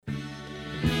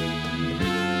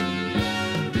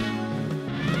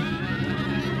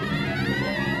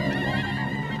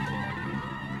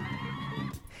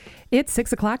It's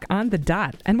 6 o'clock on the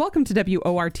dot, and welcome to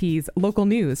WORT's local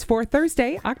news for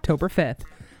Thursday, October 5th.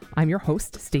 I'm your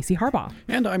host, Stacey Harbaugh.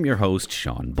 And I'm your host,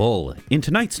 Sean Bull. In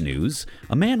tonight's news,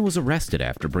 a man was arrested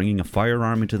after bringing a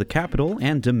firearm into the Capitol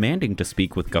and demanding to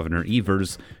speak with Governor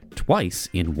Evers twice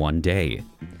in one day.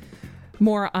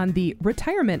 More on the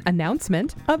retirement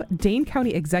announcement of Dane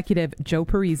County Executive Joe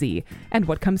Parisi and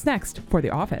what comes next for the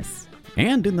office.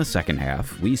 And in the second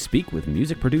half, we speak with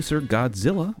music producer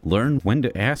Godzilla, learn when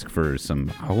to ask for some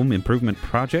home improvement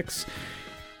projects,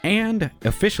 and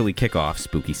officially kick off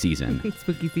spooky season.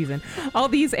 Spooky season. All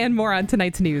these and more on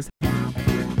tonight's news.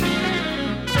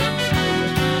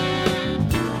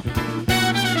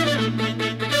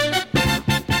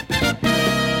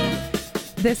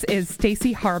 This is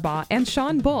Stacey Harbaugh and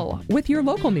Sean Bull with your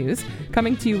local news,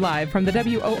 coming to you live from the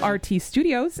WORT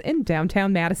studios in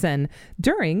downtown Madison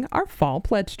during our Fall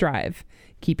Pledge Drive.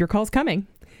 Keep your calls coming.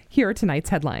 Here are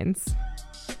tonight's headlines.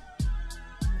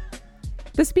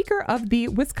 The Speaker of the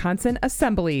Wisconsin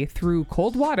Assembly threw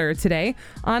cold water today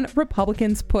on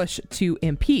Republicans' push to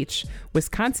impeach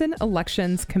Wisconsin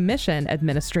Elections Commission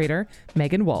Administrator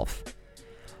Megan Wolf.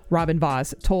 Robin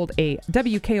Voss told a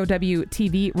WKOW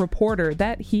TV reporter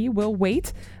that he will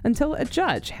wait until a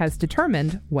judge has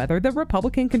determined whether the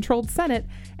Republican-controlled Senate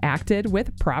acted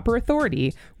with proper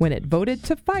authority when it voted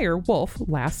to fire Wolf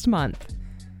last month.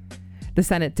 The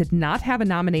Senate did not have a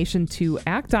nomination to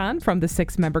act on from the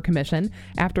six-member commission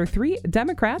after 3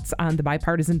 Democrats on the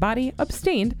bipartisan body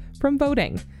abstained from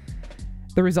voting.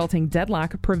 The resulting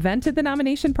deadlock prevented the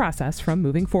nomination process from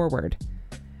moving forward.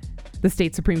 The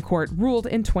state Supreme Court ruled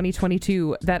in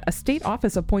 2022 that a state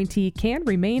office appointee can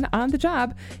remain on the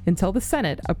job until the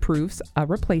Senate approves a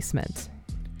replacement.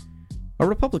 A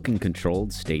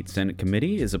Republican-controlled state Senate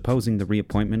committee is opposing the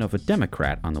reappointment of a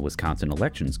Democrat on the Wisconsin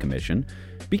Elections Commission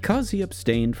because he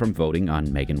abstained from voting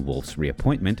on Megan Wolf's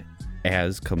reappointment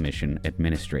as commission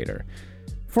administrator.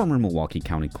 Former Milwaukee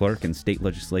County Clerk and state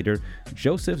legislator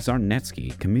Joseph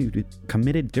Zarnetsky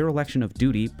committed dereliction of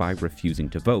duty by refusing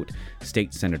to vote,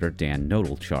 State Senator Dan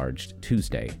Nodal charged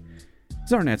Tuesday.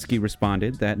 Zarnetsky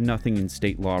responded that nothing in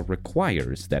state law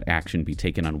requires that action be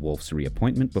taken on Wolf's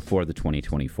reappointment before the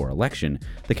 2024 election,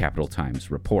 the Capital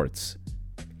Times reports.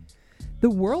 The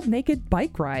World Naked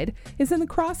Bike Ride is in the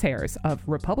crosshairs of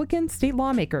Republican state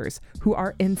lawmakers who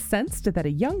are incensed that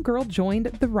a young girl joined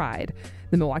the ride,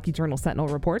 the Milwaukee Journal-Sentinel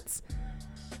reports.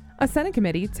 A Senate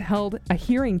committee held a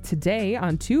hearing today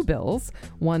on 2 bills.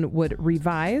 One would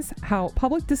revise how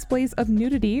public displays of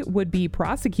nudity would be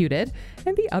prosecuted,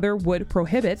 and the other would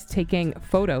prohibit taking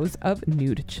photos of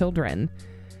nude children.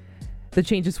 The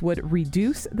changes would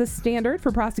reduce the standard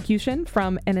for prosecution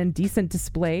from an indecent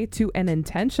display to an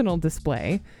intentional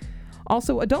display.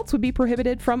 Also, adults would be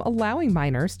prohibited from allowing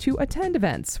minors to attend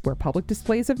events where public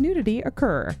displays of nudity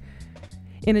occur.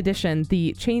 In addition,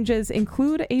 the changes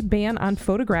include a ban on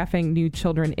photographing nude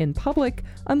children in public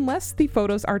unless the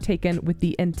photos are taken with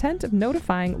the intent of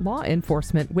notifying law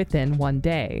enforcement within 1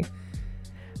 day.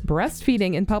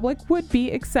 Breastfeeding in public would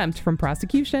be exempt from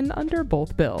prosecution under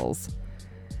both bills.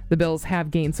 The bills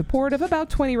have gained support of about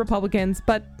 20 Republicans,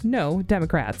 but no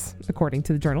Democrats, according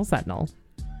to the Journal-Sentinel.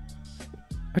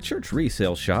 A church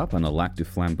resale shop on the Lac du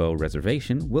Flambeau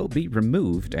Reservation will be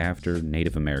removed after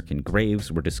Native American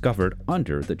graves were discovered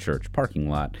under the church parking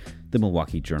lot, the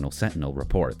Milwaukee Journal-Sentinel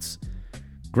reports.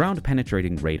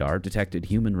 Ground-penetrating radar detected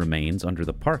human remains under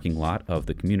the parking lot of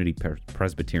the Community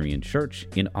Presbyterian Church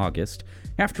in August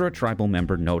after a tribal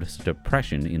member noticed a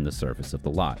depression in the surface of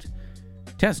the lot.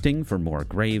 Testing for more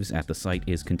graves at the site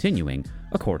is continuing,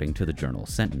 according to the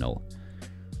Journal-Sentinel.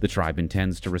 The tribe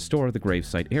intends to restore the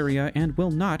gravesite area and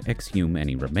will not exhume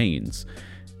any remains.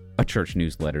 A church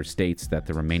newsletter states that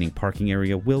the remaining parking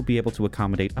area will be able to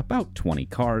accommodate about 20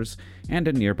 cars, and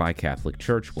a nearby Catholic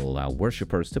church will allow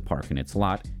worshipers to park in its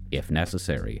lot if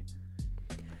necessary.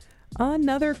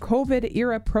 Another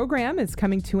COVID-era program is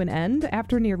coming to an end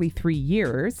after nearly 3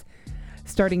 years.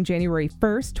 Starting January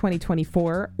 1st,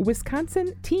 2024,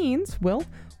 Wisconsin teens will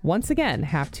once again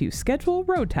have to schedule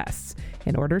road tests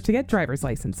in order to get driver's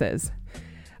licenses.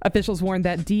 Officials warn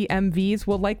that DMVs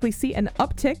will likely see an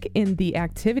uptick in the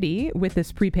activity with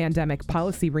this pre-pandemic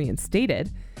policy reinstated.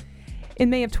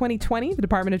 In May of 2020, the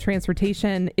Department of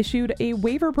Transportation issued a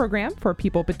waiver program for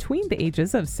people between the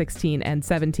ages of 16 and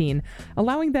 17,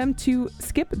 allowing them to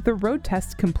skip the road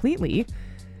test completely.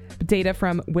 Data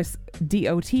from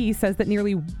WisDOT says that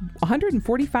nearly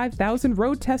 145,000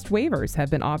 road test waivers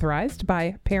have been authorized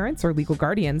by parents or legal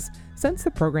guardians since the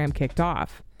program kicked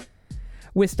off.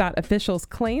 WisDOT officials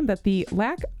claim that the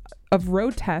lack of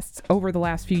road tests over the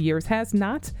last few years has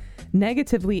not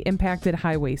negatively impacted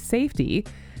highway safety.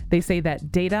 They say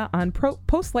that data on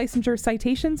post-licensure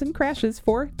citations and crashes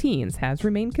for teens has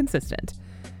remained consistent.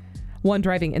 One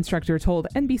driving instructor told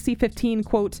NBC 15,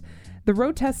 quote, "The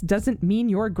road test doesn't mean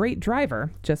you're a great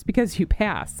driver just because you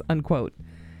pass," unquote.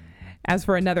 As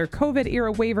for another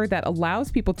COVID-era waiver that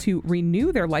allows people to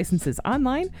renew their licenses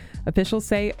online, officials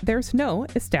say there's no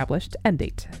established end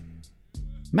date.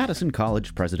 Madison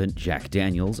College President Jack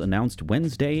Daniels announced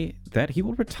Wednesday that he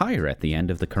will retire at the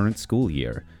end of the current school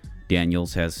year.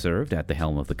 Daniels has served at the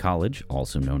helm of the college,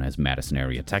 also known as Madison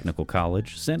Area Technical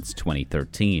College, since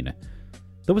 2013.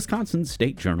 The Wisconsin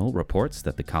State Journal reports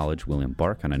that the college will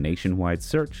embark on a nationwide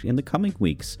search in the coming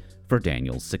weeks for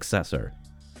Daniels' successor.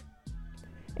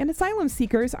 And asylum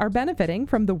seekers are benefiting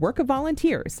from the work of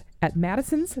volunteers at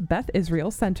Madison's Beth Israel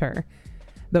Center.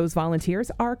 Those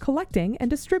volunteers are collecting and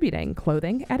distributing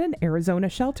clothing at an Arizona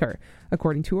shelter,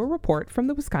 according to a report from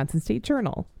the Wisconsin State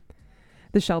Journal.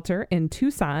 The shelter in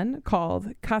Tucson,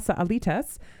 called Casa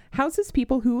Alitas, houses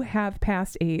people who have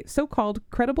passed a so-called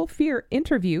credible fear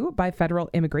interview by federal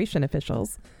immigration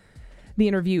officials. The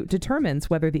interview determines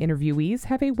whether the interviewees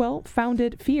have a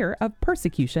well-founded fear of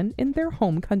persecution in their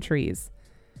home countries.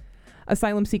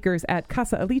 Asylum seekers at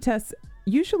Casa Alitas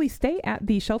usually stay at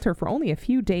the shelter for only a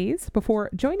few days before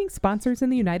joining sponsors in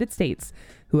the United States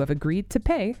who have agreed to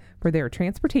pay for their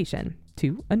transportation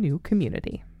to a new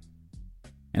community.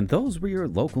 And those were your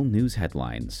local news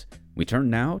headlines. We turn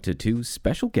now to two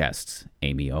special guests,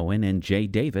 Amy Owen and Jay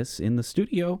Davis, in the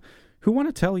studio, who want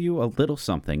to tell you a little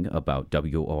something about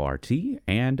WORT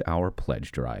and our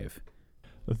pledge drive.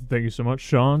 Thank you so much,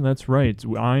 Sean. That's right.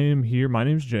 I am here. My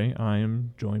name's Jay. I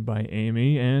am joined by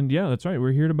Amy. And yeah, that's right.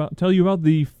 We're here to tell you about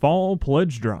the Fall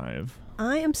Pledge Drive.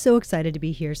 I am so excited to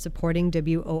be here supporting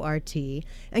WORT.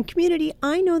 And community,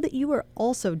 I know that you are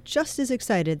also just as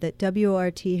excited that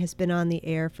WORT has been on the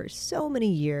air for so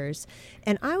many years.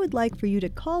 And I would like for you to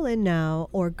call in now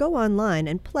or go online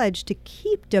and pledge to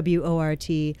keep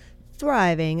WORT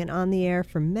thriving and on the air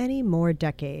for many more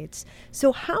decades.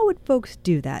 So how would folks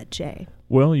do that, Jay?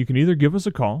 Well, you can either give us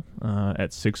a call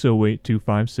at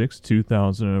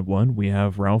 608-256-2001. We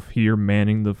have Ralph here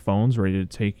manning the phones, ready to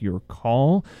take your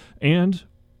call.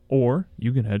 Or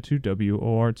you can head to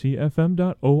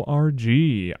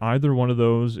WORTFM.org. Either one of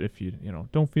those. If you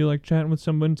don't feel like chatting with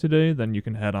someone today, then you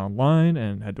can head online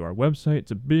and head to our website.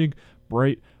 It's a big,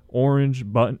 bright orange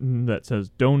button that says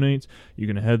donate. You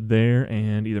can head there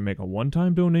and either make a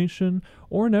one-time donation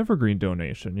or an evergreen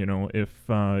donation. If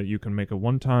you can make a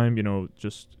one-time,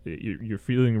 just you're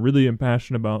feeling really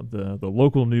impassioned about the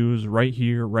local news right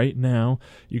here, right now,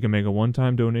 you can make a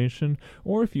one-time donation.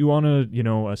 Or if you want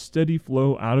a steady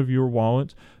flow out of your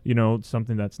wallet,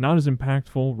 something that's not as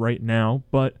impactful right now,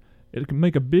 but it can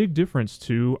make a big difference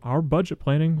to our budget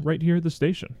planning right here at the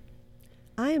station.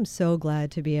 I am so glad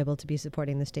to be able to be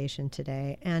supporting the station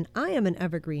today, and I am an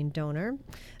evergreen donor.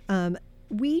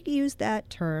 We use that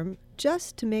term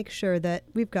just to make sure that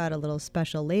we've got a little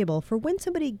special label for when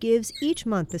somebody gives each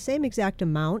month the same exact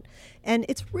amount, and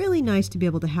it's really nice to be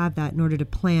able to have that in order to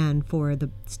plan for the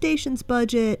station's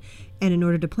budget and in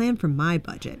order to plan for my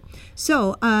budget.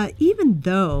 So even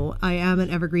though I am an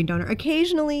evergreen donor,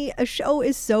 occasionally a show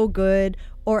is so good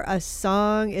or a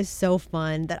song is so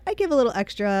fun that I give a little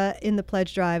extra in the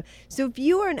pledge drive. So if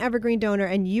you are an evergreen donor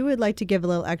and you would like to give a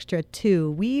little extra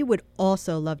too, we would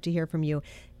also love to hear from you.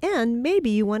 And maybe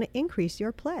you want to increase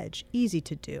your pledge. Easy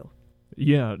to do.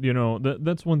 Yeah,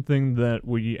 that's one thing that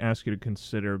we ask you to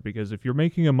consider, because if you're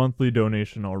making a monthly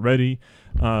donation already,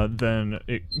 then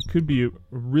it could be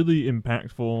really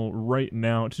impactful right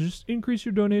now to just increase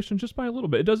your donation just by a little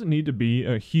bit. It doesn't need to be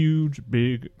a huge,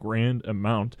 big, grand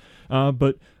amount,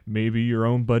 but maybe your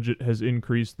own budget has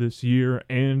increased this year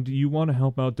and you want to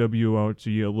help out WORT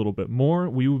a little bit more.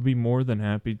 We would be more than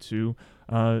happy to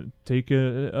take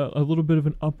a little bit of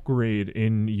an upgrade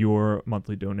in your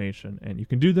monthly donation. And you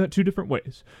can do that two different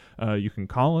ways. You can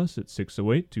call us at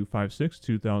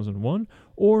 608-256-2001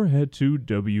 or head to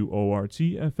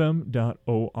WORTFM.org.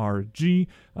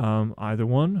 Either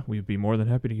one, we'd be more than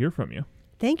happy to hear from you.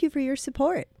 Thank you for your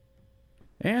support.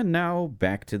 And now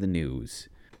back to the news.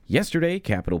 Yesterday,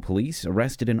 Capitol Police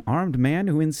arrested an armed man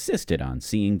who insisted on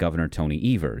seeing Governor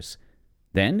Tony Evers.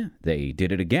 Then they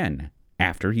did it again,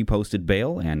 after he posted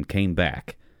bail and came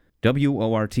back.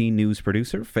 WORT News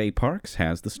producer Faye Parks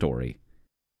has the story.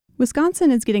 Wisconsin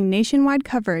is getting nationwide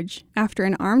coverage after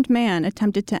an armed man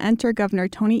attempted to enter Governor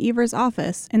Tony Evers'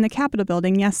 office in the Capitol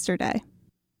building yesterday.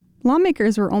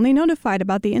 Lawmakers were only notified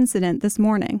about the incident this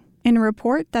morning in a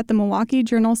report that the Milwaukee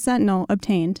Journal-Sentinel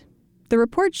obtained. The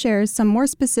report shares some more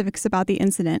specifics about the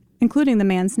incident, including the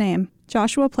man's name,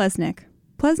 Joshua Plesnick.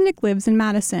 Plesnick lives in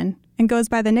Madison and goes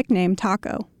by the nickname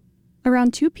Taco.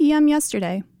 Around 2 p.m.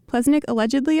 yesterday, Plesnick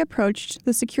allegedly approached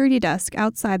the security desk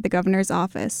outside the governor's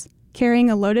office, carrying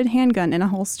a loaded handgun in a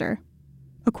holster.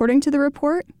 According to the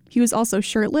report, he was also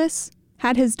shirtless,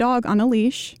 had his dog on a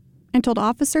leash, and told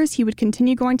officers he would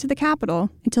continue going to the Capitol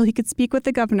until he could speak with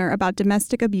the governor about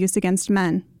domestic abuse against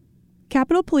men.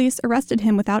 Capitol Police arrested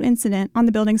him without incident on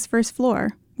the building's first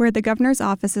floor, where the governor's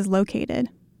office is located.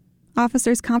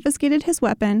 Officers confiscated his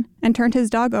weapon and turned his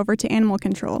dog over to animal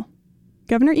control.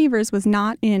 Governor Evers was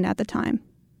not in at the time.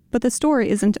 But the story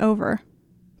isn't over.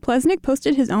 Plesnick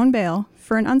posted his own bail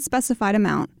for an unspecified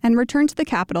amount and returned to the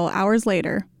Capitol hours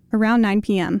later, around 9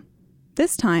 p.m.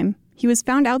 This time, he was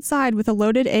found outside with a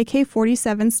loaded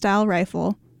AK-47-style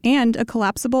rifle and a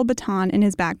collapsible baton in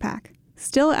his backpack,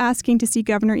 still asking to see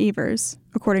Governor Evers,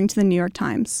 according to the New York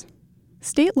Times.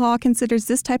 State law considers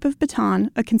this type of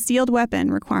baton a concealed weapon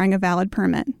requiring a valid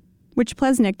permit, which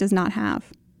Plesnick does not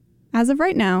have. As of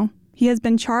right now, he has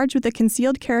been charged with a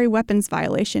concealed carry weapons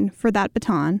violation for that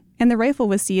baton, and the rifle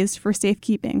was seized for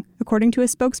safekeeping, according to a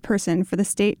spokesperson for the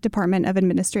State Department of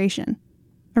Administration.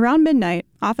 Around midnight,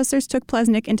 officers took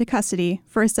Plesnick into custody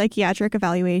for a psychiatric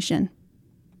evaluation.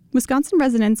 Wisconsin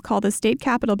residents call the state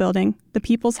capitol building the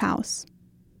People's House.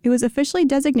 It was officially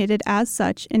designated as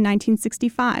such in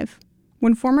 1965,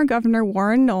 when former Governor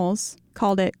Warren Knowles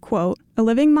called it, quote, a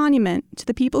living monument to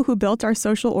the people who built our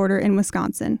social order in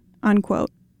Wisconsin, unquote.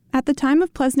 At the time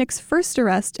of Plesnick's first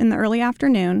arrest in the early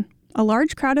afternoon, a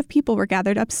large crowd of people were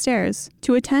gathered upstairs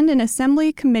to attend an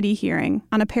assembly committee hearing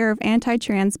on a pair of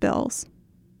anti-trans bills.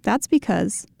 That's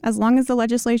because, as long as the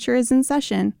legislature is in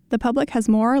session, the public has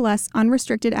more or less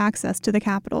unrestricted access to the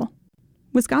Capitol.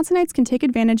 Wisconsinites can take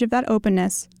advantage of that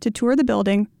openness to tour the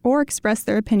building or express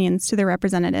their opinions to their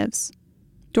representatives.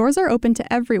 Doors are open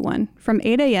to everyone from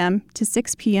 8 a.m. to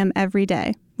 6 p.m. every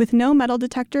day, with no metal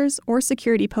detectors or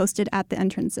security posted at the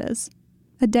entrances.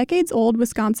 A decades-old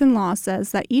Wisconsin law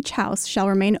says that each house shall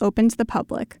remain open to the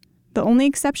public, the only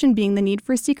exception being the need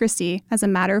for secrecy as a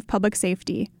matter of public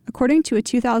safety, according to a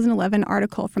 2011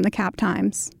 article from the Cap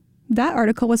Times. That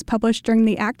article was published during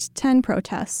the Act 10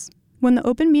 protests, when the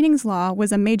open meetings law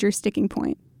was a major sticking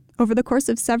point. Over the course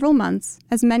of several months,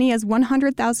 as many as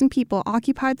 100,000 people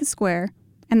occupied the square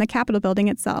and the Capitol building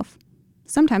itself,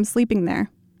 sometimes sleeping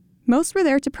there. Most were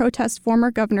there to protest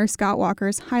former Governor Scott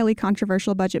Walker's highly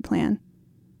controversial budget plan.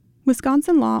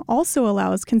 Wisconsin law also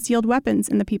allows concealed weapons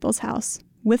in the People's House,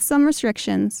 with some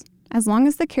restrictions, as long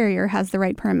as the carrier has the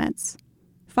right permits.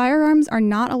 Firearms are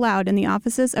not allowed in the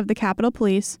offices of the Capitol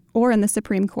Police or in the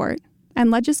Supreme Court,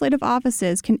 and legislative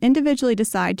offices can individually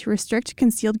decide to restrict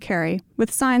concealed carry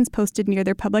with signs posted near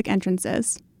their public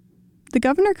entrances. The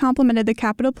governor complimented the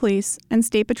Capitol Police and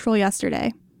State Patrol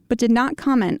yesterday, but did not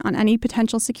comment on any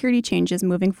potential security changes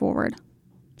moving forward.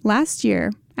 Last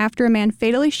year, after a man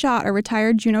fatally shot a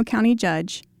retired Juneau County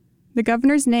judge, the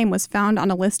governor's name was found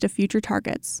on a list of future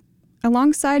targets,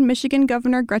 alongside Michigan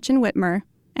Governor Gretchen Whitmer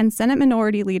and Senate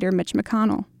Minority Leader Mitch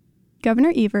McConnell.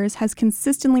 Governor Evers has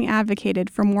consistently advocated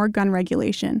for more gun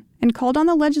regulation and called on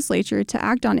the legislature to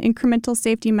act on incremental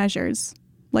safety measures,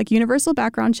 like universal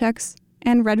background checks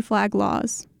and red flag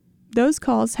laws. Those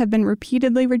calls have been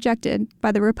repeatedly rejected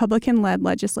by the Republican-led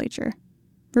legislature.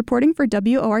 Reporting for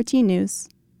WORT News,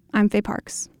 I'm Faye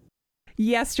Parks.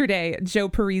 Yesterday, Joe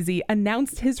Parisi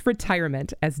announced his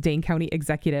retirement as Dane County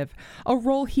Executive, a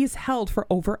role he's held for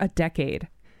over a decade.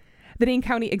 The Dane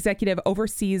County Executive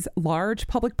oversees large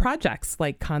public projects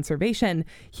like conservation,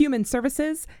 human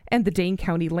services, and the Dane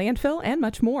County landfill, and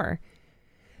much more.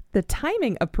 The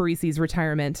timing of Parisi's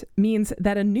retirement means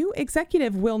that a new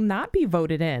executive will not be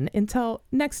voted in until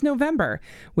next November,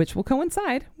 which will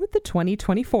coincide with the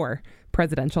 2024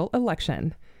 presidential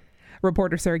election.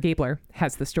 Reporter Sarah Gabler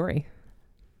has the story.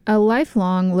 A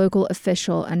lifelong local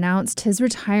official announced his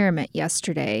retirement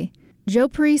yesterday. Joe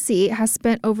Parisi has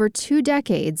spent over 2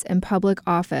 decades in public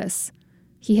office.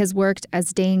 He has worked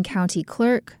as Dane County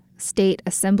Clerk, State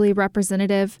Assembly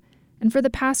Representative, and for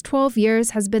the past 12 years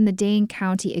has been the Dane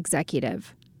County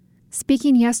Executive.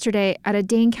 Speaking yesterday at a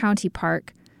Dane County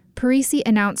park, Parisi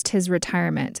announced his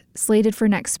retirement, slated for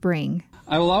next spring.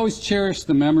 I will always cherish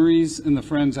the memories and the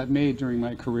friends I've made during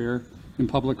my career in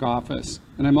public office,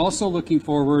 and I'm also looking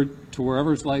forward to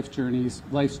wherever life's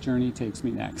journey takes me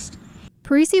next.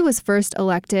 Parisi was first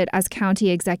elected as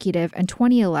county executive in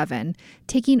 2011,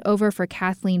 taking over for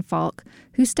Kathleen Falk,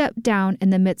 who stepped down in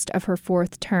the midst of her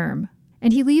 4th term.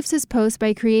 And he leaves his post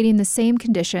by creating the same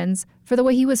conditions for the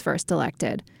way he was first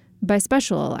elected, by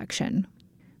special election.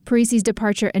 Parisi's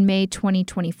departure in May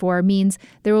 2024 means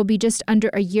there will be just under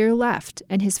a year left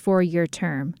in his 4-year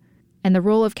term. and the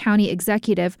role of county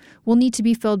executive will need to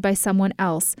be filled by someone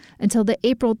else until the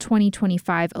April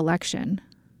 2025 election.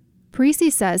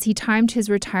 Parisi says he timed his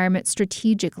retirement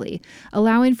strategically,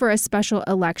 allowing for a special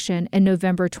election in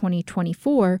November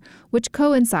 2024, which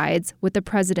coincides with the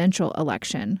presidential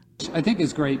election. I think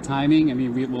it's great timing. I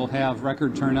mean, we will have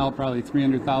record turnout, probably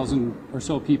 300,000 or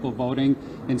so people voting.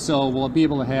 And so we'll be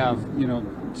able to have,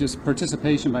 just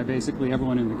participation by basically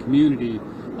everyone in the community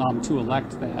to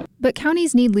elect that. But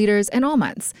counties need leaders in all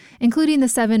months, including the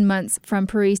 7 months from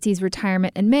Parisi's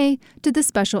retirement in May to the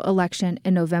special election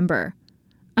in November.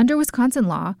 Under Wisconsin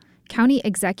law, county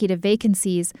executive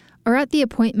vacancies are at the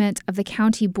appointment of the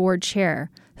county board chair,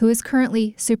 who is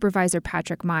currently Supervisor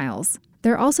Patrick Miles.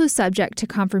 They're also subject to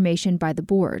confirmation by the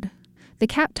board. The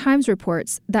Cap Times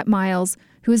reports that Miles,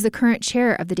 who is the current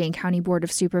chair of the Dane County Board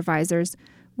of Supervisors,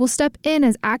 will step in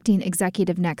as acting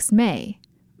executive next May.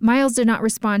 Miles did not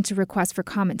respond to requests for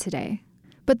comment today.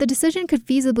 But the decision could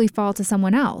feasibly fall to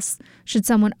someone else, should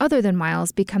someone other than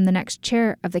Miles become the next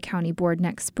chair of the county board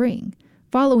next spring,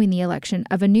 following the election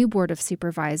of a new board of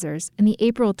supervisors in the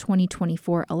April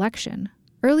 2024 election.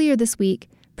 Earlier this week,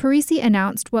 Parisi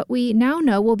announced what we now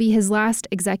know will be his last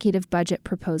executive budget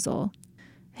proposal.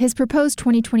 His proposed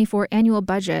 2024 annual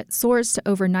budget soars to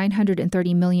over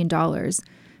 $930 million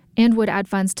and would add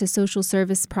funds to social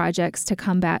service projects to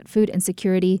combat food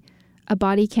insecurity, a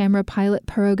body camera pilot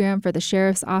program for the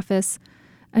sheriff's office,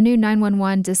 a new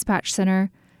 911 dispatch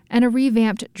center, and a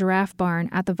revamped giraffe barn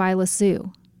at the Vila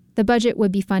Zoo. The budget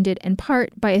would be funded in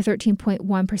part by a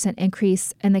 13.1%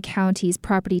 increase in the county's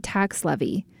property tax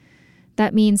levy.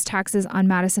 That means taxes on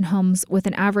Madison homes with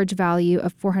an average value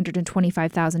of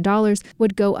 $425,000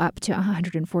 would go up to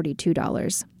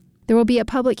 $142. There will be a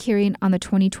public hearing on the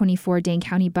 2024 Dane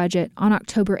County budget on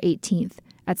October 18th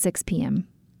at 6 p.m.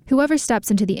 Whoever steps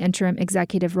into the interim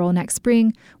executive role next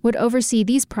spring would oversee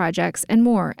these projects and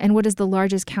more in what is the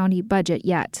largest county budget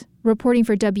yet. Reporting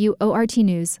for WORT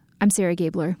News, I'm Sarah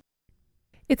Gabler.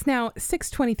 It's now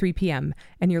 6:23 p.m.,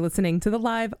 and you're listening to the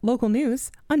live local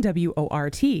news on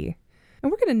WORT. And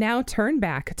we're going to now turn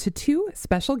back to two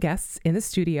special guests in the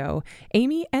studio,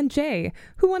 Amy and Jay,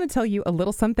 who want to tell you a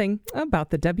little something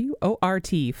about the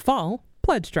WORT Fall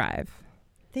Pledge Drive.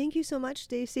 Thank you so much,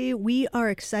 Stacy. We are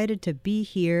excited to be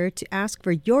here to ask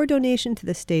for your donation to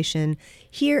the station.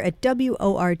 Here at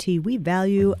WORT, we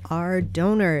value our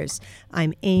donors.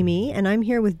 I'm Amy, and I'm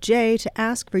here with Jay to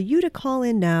ask for you to call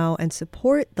in now and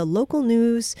support the local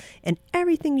news and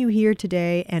everything you hear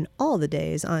today and all the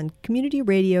days on Community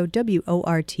Radio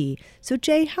WORT. So,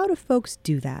 Jay, how do folks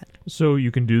do that? So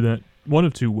you can do that one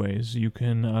of two ways. You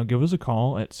can give us a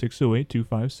call at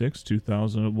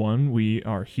 608-256-2001. We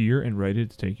are here and ready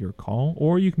to take your call.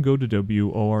 Or you can go to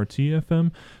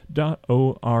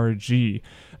WORTFM.org.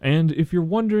 And if you're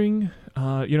wondering,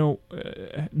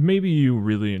 maybe you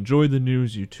really enjoy the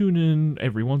news, you tune in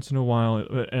every once in a while,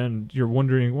 and you're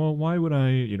wondering, well, why would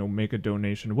I, make a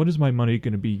donation? What is my money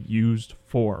going to be used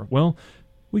for? Well,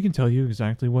 we can tell you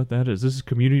exactly what that is. This is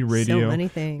community radio. So many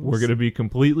things. We're going to be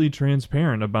completely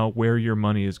transparent about where your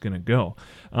money is going to go.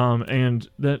 And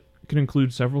that can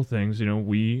include several things.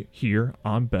 We here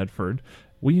on Bedford,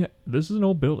 this is an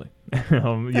old building.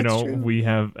 True. We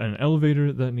have an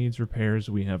elevator that needs repairs.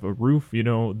 We have a roof,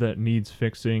 that needs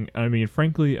fixing.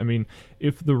 Frankly,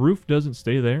 if the roof doesn't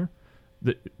stay there,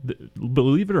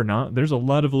 believe it or not, there's a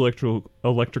lot of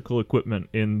electrical equipment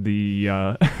in the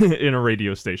in a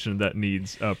radio station that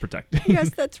needs protecting. Yes,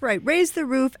 that's right. Raise the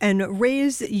roof and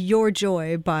raise your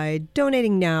joy by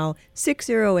donating now.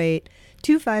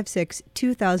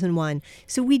 608-256-2001.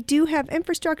 So we do have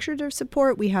infrastructure to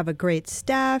support. We have a great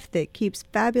staff that keeps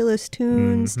fabulous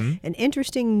tunes and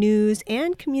interesting news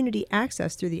and community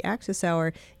access through the Access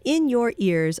Hour in your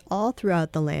ears all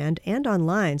throughout the land and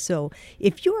online. So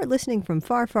if you are listening from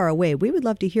far, far away, we would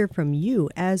love to hear from you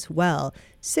as well.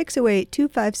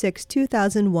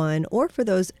 608-256-2001, or for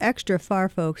those extra far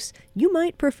folks, you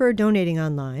might prefer donating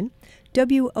online,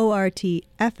 WORTFM.org.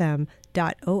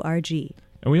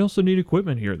 And we also need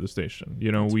equipment here at the station.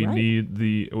 That's we right.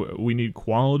 need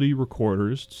quality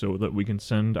recorders so that we can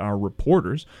send our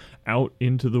reporters out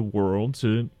into the world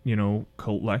to,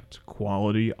 collect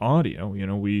quality audio.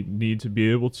 We need to be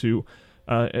able to.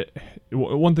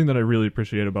 One thing that I really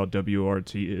appreciate about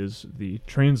WORT is the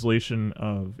translation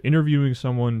of interviewing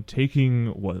someone, taking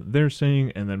what they're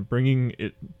saying, and then bringing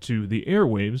it to the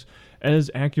airwaves as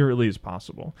accurately as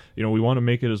possible. We want to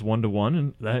make it as one-to-one,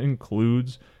 and that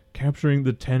includes capturing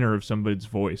the tenor of somebody's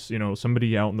voice,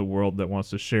 somebody out in the world that wants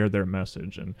to share their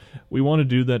message. And we want to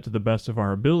do that to the best of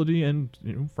our ability. And,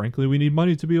 frankly, we need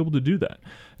money to be able to do that.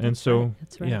 That's right.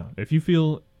 Yeah, if you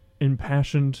feel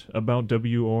impassioned about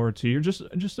WORT or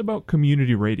just about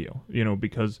community radio,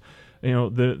 because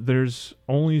there's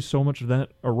only so much of that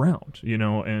around,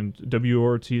 and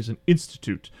WORT is an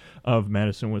institute of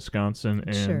Madison, Wisconsin,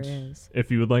 and Sure is.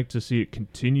 if you would like to see it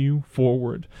continue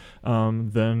forward,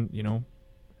 then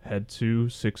head to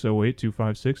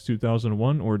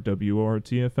 608-256-2001 or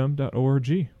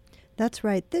WORTFM.org. That's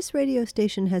right. This radio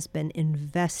station has been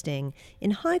investing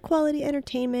in high-quality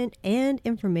entertainment and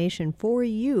information for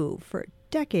you for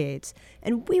decades,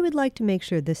 and we would like to make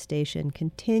sure this station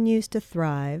continues to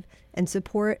thrive and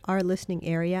support our listening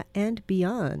area and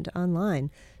beyond online.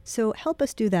 So help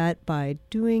us do that by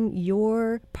doing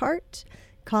your part.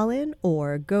 Call in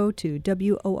or go to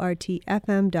WORTFM.org.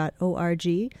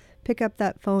 Pick up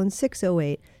that phone,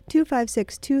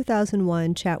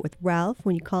 608-256-2001. Chat with Ralph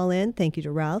when you call in. Thank you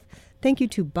to Ralph. Thank you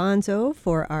to Bonzo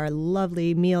for our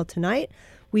lovely meal tonight.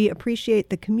 We appreciate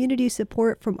the community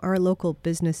support from our local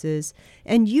businesses,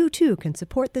 and you too can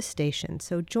support the station.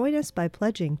 So join us by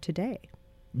pledging today.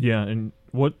 Yeah, and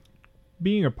what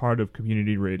being a part of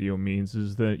community radio means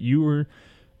is that you are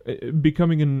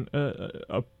becoming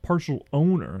a partial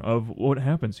owner of what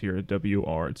happens here at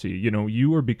WORT.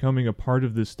 You are becoming a part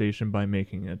of this station by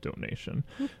making a donation.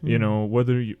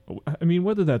 Whether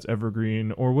that's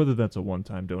evergreen or whether that's a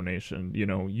one-time donation,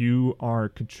 you are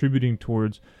contributing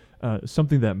towards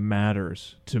something that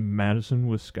matters to Madison,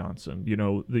 Wisconsin.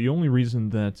 The only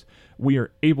reason that we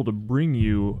are able to bring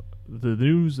you the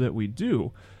news that we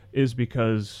do is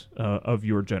because of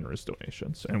your generous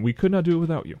donations, and we could not do it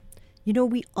without you.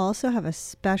 We also have a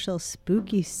special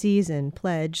spooky season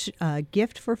pledge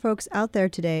gift for folks out there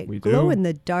today. We do.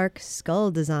 Glow-in-the-dark skull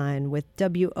design with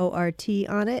WORT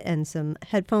on it and some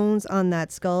headphones on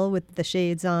that skull with the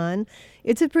shades on.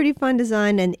 It's a pretty fun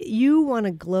design, and you want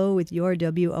to glow with your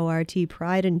WORT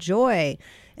pride and joy.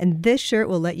 And this shirt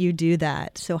will let you do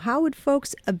that. So how would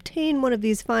folks obtain one of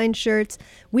these fine shirts?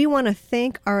 We want to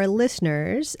thank our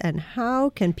listeners. And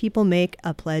how can people make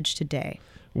a pledge today?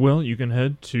 Well, you can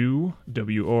head to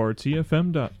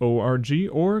WORTFM.org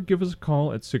or give us a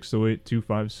call at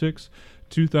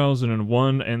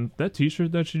 608-256-2001. And that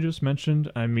t-shirt that you just mentioned,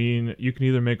 you can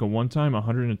either make a one-time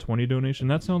 120 donation.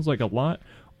 That sounds like a lot.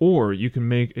 Or you can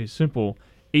make a simple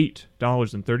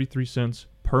 $8.33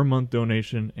 per month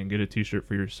donation and get a t-shirt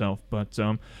for yourself. But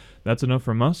that's enough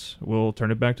from us. We'll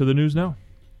turn it back to the news now.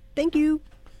 Thank you.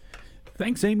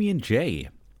 Thanks, Amy and Jay.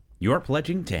 You're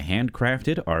pledging to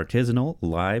handcrafted, artisanal,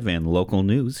 live, and local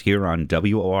news here on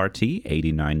WORT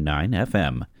 89.9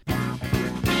 FM.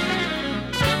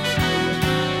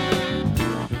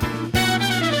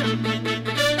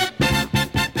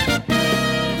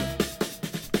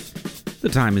 The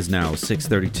time is now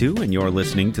 6:32, and you're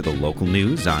listening to the local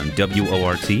news on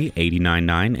WORT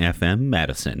 89.9 FM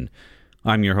Madison.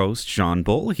 I'm your host, Sean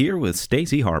Bull, here with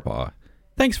Stacy Harbaugh.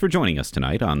 Thanks for joining us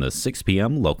tonight on the 6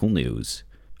 p.m. local news.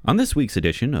 On this week's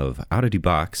edition of Out of the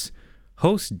Box,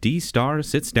 host D-Star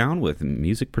sits down with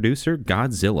music producer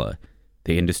Godzilla.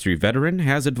 The industry veteran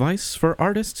has advice for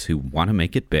artists who want to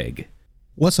make it big.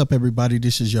 What's up, everybody?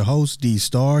 This is your host,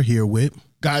 D-Star, here with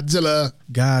Godzilla.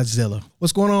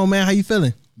 What's going on, man? How you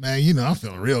feeling? Man, I'm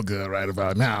feeling real good right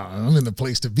about now. I'm in the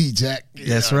place to be, Jack.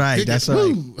 That's right.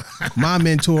 My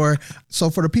mentor.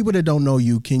 So for the people that don't know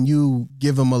you, can you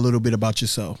give them a little bit about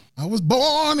yourself? I was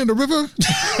born in the river.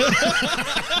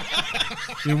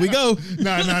 Here we go.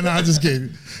 No, I'm just kidding.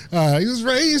 He was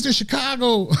raised in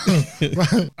Chicago.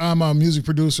 I'm a music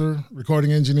producer,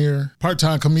 recording engineer,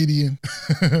 part-time comedian,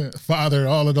 father,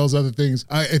 all of those other things.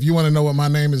 If you want to know what my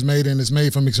name is made in, it's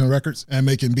made from mixing records and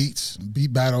making beats.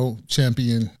 Beat battle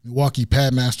champion, Milwaukee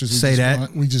Pad Masters.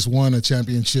 We just won a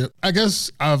championship. I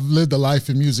guess I've lived a life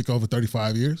in music over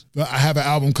 35 years. I have an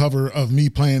album cover of me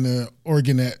playing the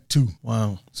organette too.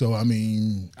 Wow. So,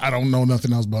 I don't know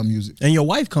nothing else about music. And your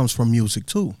wife comes from music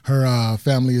too. Her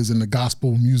family is in the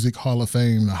Gospel Music Hall of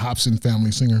Fame, the Hobson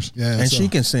family singers. Yeah, and she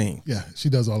can sing. Yeah, she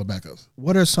does all the backups.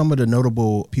 What are some of the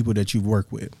notable people that you've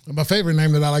worked with? My favorite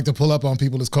name that I like to pull up on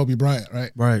people is Kobe Bryant,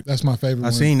 right? Right. That's my favorite one.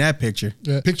 I've seen that picture.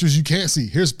 Yeah, pictures you can't see.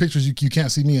 Here's pictures you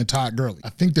can't see me and Todd Gurley. I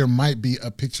think there might be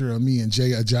a picture of me and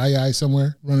Jay Ajayi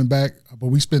somewhere running back, but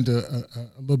we spent a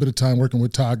little bit of time working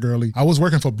with Todd Gurley. I was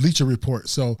working for Bleacher Report,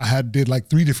 so I did like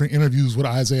 3 different interviews with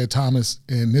Isaiah Thomas,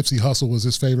 and Nipsey Hussle was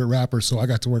his favorite rapper, so I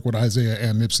got to work with Isaiah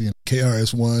and Nipsey. And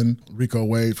KRS-One, Rico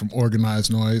Wade from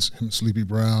Organized Noise, him, Sleepy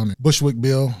Brown, and Bushwick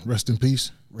Bill, rest in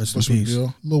peace. Rest in peace.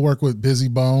 A little work with Busy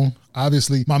Bone.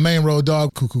 Obviously, my main road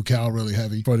dog, Cuckoo Cal, really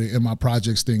heavy in my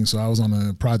projects thing. So I was on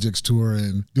a projects tour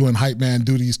and doing hype man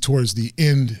duties towards the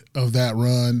end of that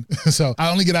run. So I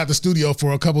only get out the studio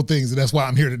for a couple things, and that's why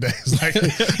I'm here today. It's like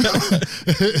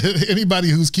anybody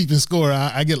who's keeping score,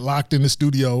 I get locked in the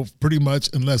studio pretty much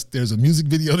unless there's a music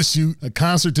video to shoot, a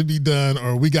concert to be done,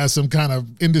 or we got some kind of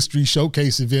industry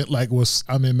showcase event like what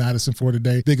I'm in Madison for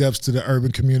today. Big ups to the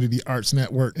Urban Community Arts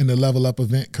Network and the Level Up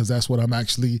event, because that's what I'm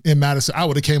actually in Madison. I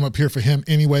would have came up here for him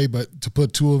anyway, but to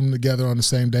put two of them together on the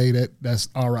same day, that's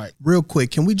all right. Real quick,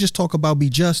 can we just talk about Be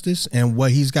Justice and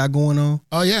what he's got going on?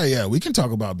 Oh, yeah. We can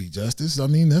talk about Be Justice. I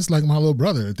mean, that's like my little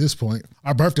brother at this point.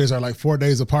 Our birthdays are like 4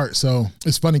 days apart. So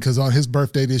it's funny because on his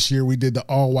birthday this year, we did the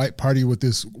all-white party with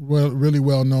this really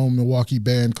well-known Milwaukee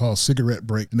band called Cigarette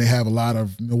Break. And they have a lot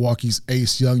of Milwaukee's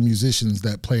ace young musicians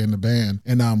that play in the band.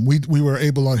 And we were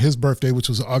able on his birthday, which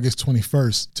was August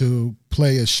 21st, to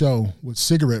play a show with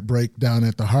Cigarette Break down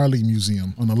at the Harley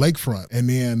Museum on the lakefront. And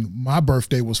then my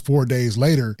birthday was 4 days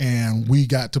later, and we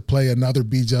got to play another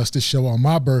Be Justice show on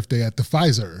my birthday at the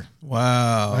Pfizer.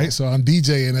 Wow. Right? So I'm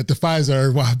DJing at the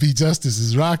Pfizer while Be Justice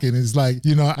is rocking. It's like,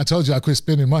 I told you I quit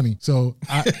spending money. So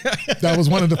that was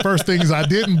one of the first things I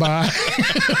didn't buy.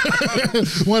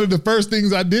 One of the first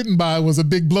things I didn't buy was a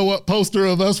big blow up poster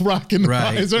of us rocking the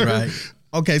Pfizer. Right.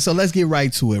 Okay, so let's get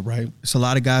right to it, right? It's a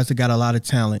lot of guys that got a lot of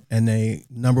talent, and they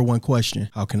number one question,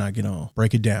 how can I get on?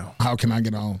 Break it down. How can I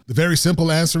get on? The very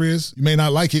simple answer is, you may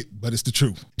not like it, but it's the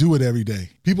truth. Do it every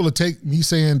day. People will take me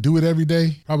saying do it every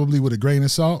day probably with a grain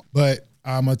of salt, but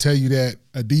I'm going to tell you that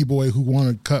a D-boy who want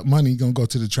to cut money going to go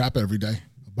to the trap every day.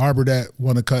 A barber that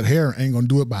want to cut hair ain't going to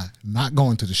do it by not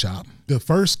going to the shop. The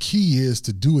first key is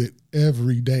to do it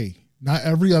every day. Not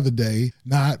every other day,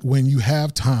 not when you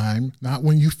have time, not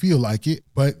when you feel like it,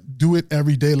 but do it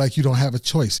every day like you don't have a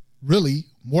choice. Really,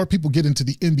 more people get into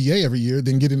the NBA every year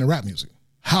than get into rap music.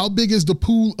 How big is the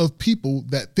pool of people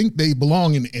that think they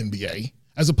belong in the NBA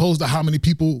as opposed to how many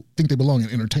people think they belong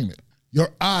in entertainment? Your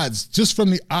odds, just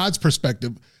from the odds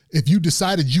perspective, if you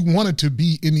decided you wanted to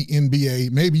be in the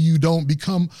NBA, maybe you don't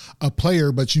become a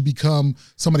player, but you become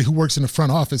somebody who works in the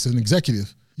front office, an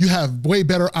executive. You have way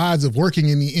better odds of working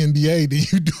in the NBA than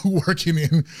you do working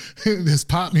in this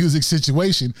pop music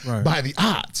situation by the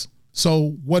odds.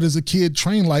 So what does a kid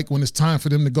train like when it's time for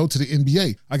them to go to the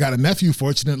NBA? I got a nephew,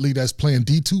 fortunately, that's playing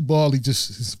D2 ball. He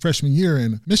just his freshman year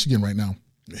in Michigan right now.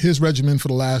 His regimen for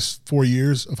the last 4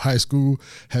 years of high school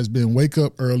has been wake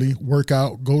up early, work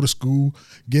out, go to school,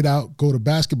 get out, go to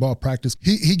basketball practice.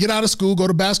 He get out of school, go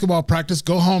to basketball practice,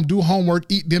 go home, do homework,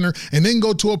 eat dinner, and then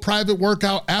go to a private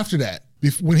workout after that.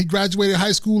 When he graduated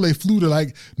high school, they flew to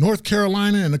like North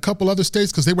Carolina and a couple other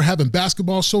states because they were having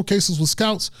basketball showcases with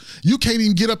scouts. You can't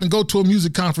even get up and go to a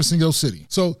music conference in your city.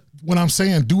 So when I'm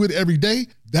saying do it every day,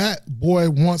 that boy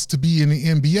wants to be in the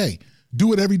NBA.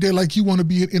 Do it every day like you want to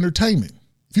be in entertainment.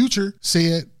 Future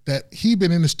said that he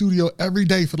been in the studio every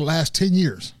day for the last 10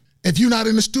 years. If you're not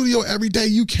in the studio every day,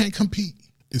 you can't compete.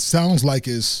 It sounds like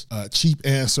it's a cheap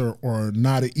answer or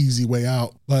not an easy way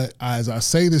out. But as I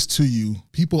say this to you,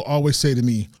 people always say to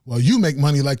me, well, you make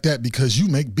money like that because you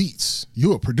make beats.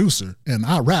 You're a producer and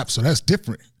I rap, so that's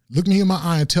different. Look me in my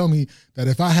eye and tell me that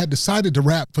if I had decided to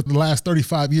rap for the last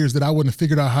 35 years that I wouldn't have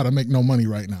figured out how to make no money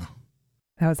right now.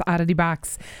 That was Oddity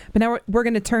Box. But now we're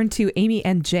going to turn to Amy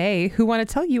and Jay, who want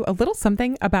to tell you a little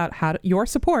something about how your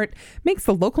support makes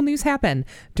the local news happen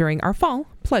during our fall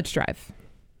pledge drive.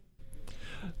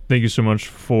 Thank you so much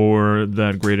for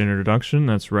that great introduction.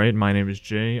 That's right. My name is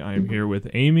Jay. I am here with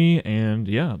Amy. And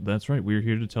yeah, that's right. We're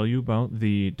here to tell you about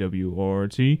the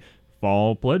WORT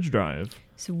Fall Pledge Drive.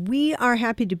 So we are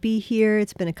happy to be here.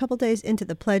 It's been a couple days into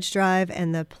the pledge drive,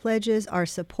 and the pledges are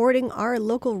supporting our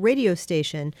local radio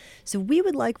station. So we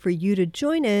would like for you to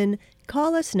join in.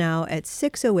 Call us now at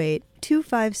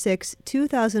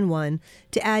 608-256-2001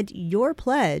 to add your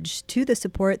pledge to the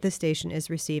support the station is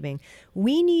receiving.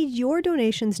 We need your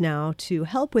donations now to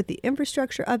help with the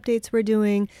infrastructure updates we're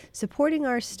doing, supporting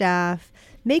our staff,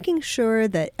 making sure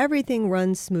that everything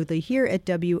runs smoothly here at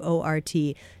WORT.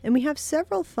 And we have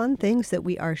several fun things that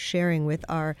we are sharing with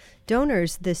our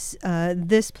donors this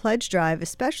pledge drive,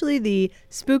 especially the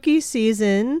spooky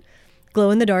season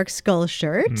glow-in-the-dark skull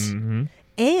shirt. Mm-hmm.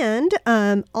 And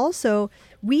also,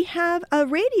 we have a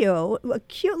radio, a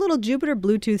cute little Jupiter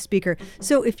Bluetooth speaker.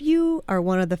 So if you are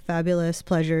one of the fabulous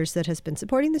pleasures that has been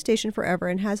supporting the station forever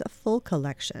and has a full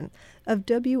collection of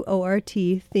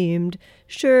WORT-themed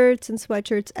shirts and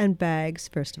sweatshirts and bags,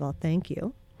 first of all, thank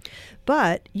you.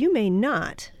 But you may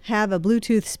not have a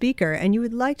Bluetooth speaker and you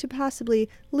would like to possibly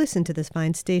listen to this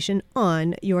fine station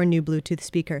on your new Bluetooth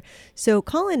speaker. So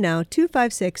call in now,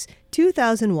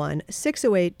 256-2001,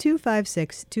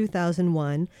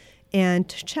 608-256-2001, and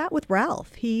chat with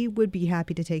Ralph. He would be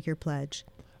happy to take your pledge.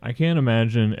 I can't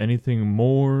imagine anything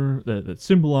more that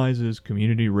symbolizes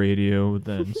community radio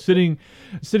than sitting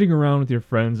around with your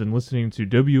friends and listening to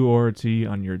WORT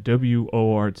on your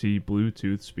WORT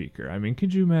Bluetooth speaker. I mean,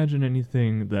 could you imagine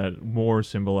anything that more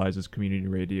symbolizes community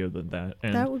radio than that?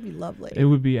 And that would be lovely. It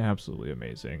would be absolutely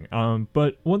amazing.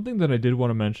 But one thing that I did want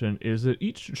to mention is that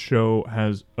each show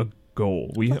has a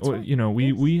goal. We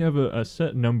have a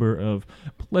set number of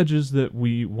pledges that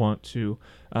we want to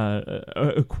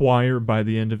acquire by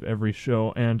the end of every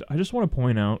show, and I just want to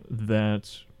point out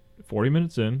that 40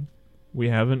 minutes in, we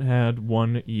haven't had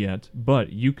one yet,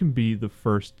 but you can be the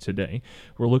first today.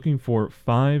 We're looking for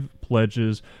 5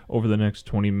 pledges over the next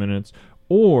 20 minutes,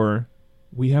 or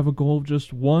we have a goal of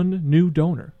just one new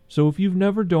donor. So if you've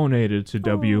never donated to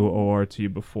WORT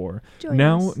before,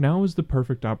 now is the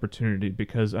perfect opportunity,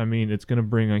 because I mean it's going to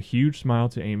bring a huge smile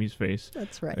to Amy's face.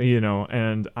 That's right.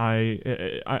 And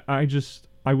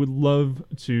I would love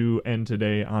to end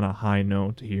today on a high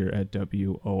note here at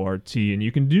WORT, and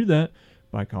you can do that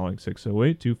by calling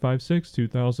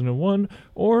 608-256-2001,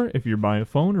 or if you're by a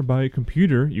phone or by a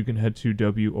computer, you can head to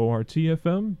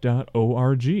WORTFM.org.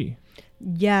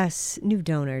 Yes, new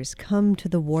donors, come to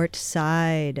the WORT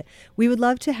side. We would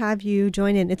love to have you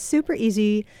join in. It's super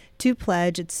easy to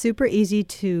pledge. It's super easy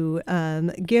to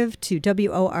give to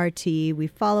WORT. We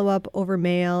follow up over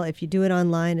mail. If you do it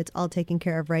online, it's all taken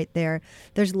care of right there.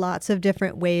 There's lots of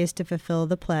different ways to fulfill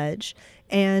the pledge.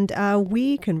 And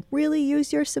we can really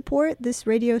use your support. This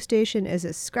radio station is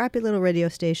a scrappy little radio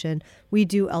station. We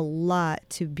do a lot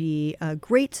to be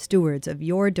great stewards of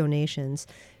your donations.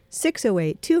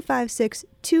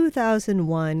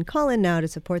 608-256-2001. Call in now to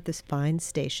support this fine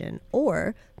station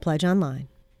or pledge online.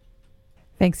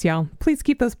 Thanks, y'all. Please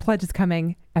keep those pledges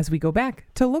coming as we go back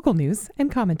to local news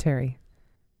and commentary.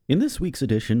 In this week's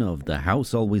edition of The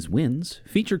House Always Wins,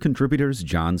 feature contributors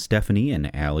John Stephanie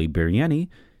and Allie Birieni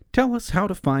tell us how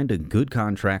to find a good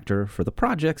contractor for the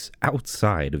projects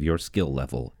outside of your skill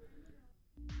level.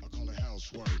 I call it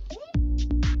housework,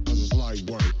 'cause it's light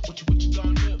work. What you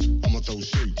gonna do? I'ma throw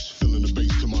shapes, feeling the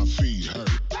bass till my feet hurt.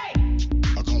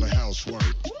 I call it housework.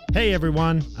 Hey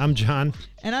everyone, I'm John.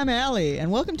 And I'm Allie,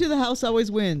 and welcome to The House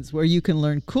Always Wins, where you can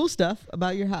learn cool stuff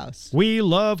about your house. We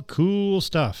love cool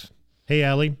stuff. Hey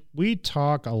Allie, we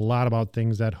talk a lot about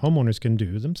things that homeowners can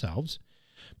do themselves,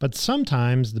 but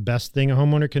sometimes the best thing a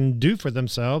homeowner can do for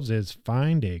themselves is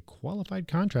find a qualified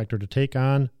contractor to take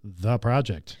on the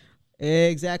project.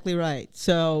 Exactly right.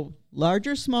 So large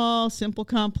or small, simple,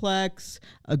 complex,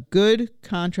 a good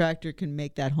contractor can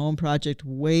make that home project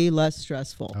way less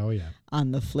stressful. Oh, yeah.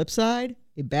 On the flip side,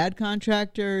 a bad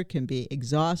contractor can be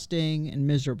exhausting and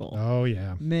miserable. Oh,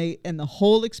 yeah. And the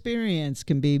whole experience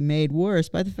can be made worse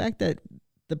by the fact that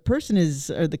the person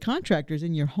or the contractor is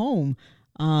in your home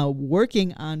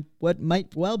working on what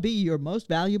might well be your most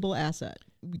valuable asset.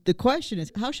 The question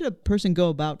is, how should a person go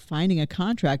about finding a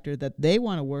contractor that they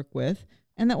want to work with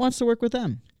and that wants to work with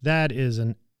them? That is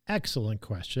an excellent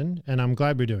question, and I'm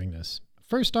glad we're doing this.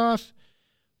 First off,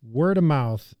 word of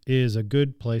mouth is a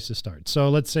good place to start.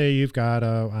 So let's say you've got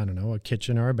a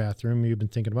kitchen or a bathroom you've been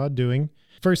thinking about doing.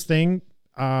 First thing,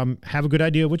 have a good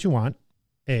idea of what you want,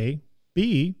 A.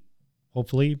 B,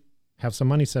 hopefully have some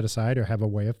money set aside or have a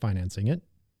way of financing it.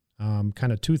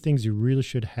 Kind of 2 things you really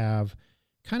should have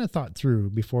kind of thought through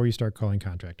before you start calling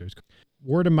contractors.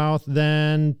 Word of mouth,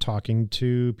 then talking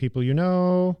to people you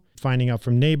know, finding out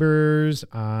from neighbors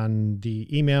on the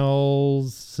email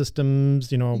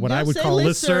systems, what I would call a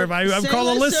listserv. I'm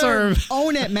calling a listserv.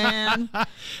 Own it, man.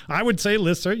 I would say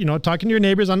listserv, talking to your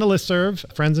neighbors on the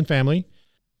listserv, friends and family.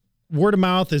 Word of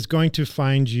mouth is going to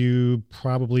find you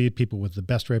probably people with the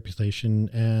best reputation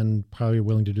and probably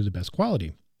willing to do the best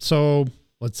quality. So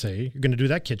let's say you're going to do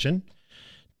that kitchen.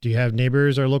 Do you have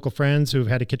neighbors or local friends who've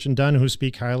had a kitchen done who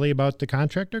speak highly about the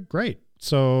contractor? Great.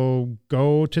 So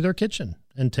go to their kitchen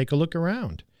and take a look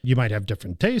around. You might have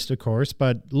different taste, of course,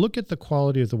 but look at the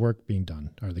quality of the work being done.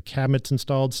 Are the cabinets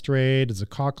installed straight? Is the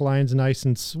caulk lines nice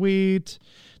and sweet?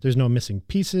 There's no missing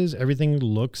pieces. Everything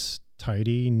looks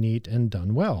tidy, neat, and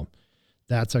done well.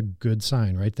 That's a good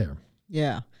sign right there.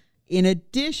 Yeah. In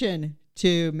addition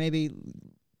to maybe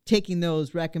taking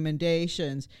those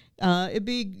recommendations, it'd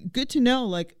be good to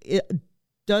know,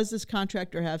 does this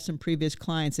contractor have some previous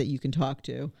clients that you can talk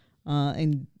to?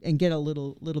 and get a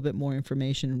little bit more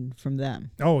information from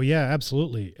them. Oh, yeah,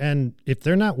 absolutely. And if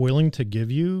they're not willing to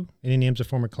give you any names of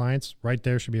former clients, right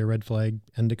there should be a red flag,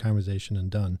 end the conversation and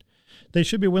done. They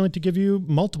should be willing to give you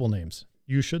multiple names.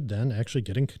 You should then actually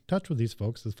get in touch with these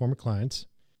folks, the former clients,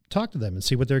 talk to them and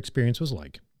see what their experience was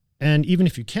like. And even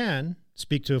if you can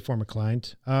speak to a former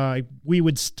client, we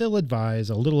would still advise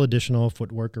a little additional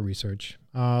footwork or research.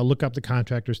 Look up the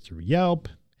contractors through Yelp,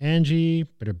 Angie,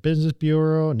 Better Business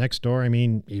Bureau, Nextdoor. I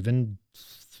mean, even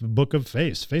Book of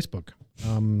Facebook.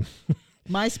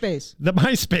 MySpace. The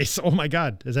MySpace. Oh my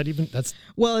God. Is that even, that's.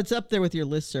 Well, it's up there with your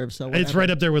listserv. So whatever. It's right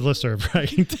up there with listserv,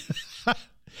 right?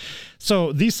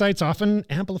 So these sites often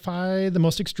amplify the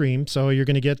most extreme. So you're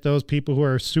going to get those people who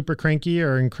are super cranky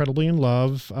or incredibly in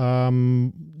love.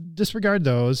 Disregard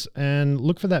those and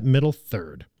look for that middle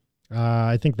third.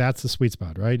 I think that's the sweet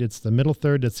spot, right? It's the middle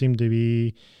third that seem to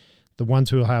be the ones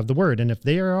who will have the word. And if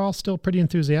they are all still pretty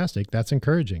enthusiastic, that's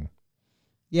encouraging.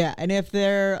 Yeah, and if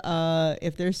they're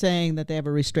saying that they have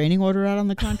a restraining order out on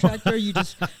the contractor, you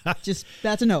just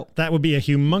that's a no. That would be a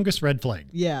humongous red flag.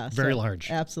 Yeah, very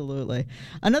large. Absolutely.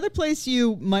 Another place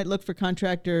you might look for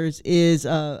contractors is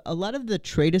a lot of the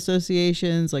trade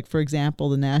associations, like for example,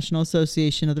 the National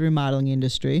Association of the Remodeling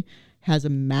Industry has a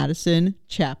Madison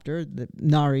chapter. The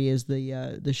NARI is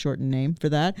the shortened name for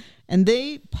that, and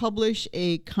they publish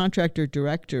a contractor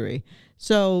directory.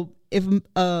 So if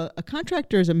a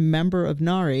contractor is a member of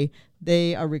NARI,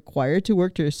 they are required to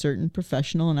work to a certain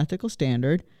professional and ethical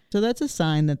standard. So that's a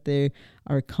sign that they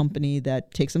are a company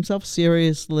that takes themselves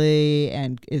seriously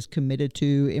and is committed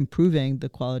to improving the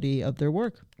quality of their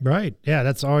work. Right. Yeah,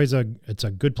 that's always it's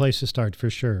a good place to start for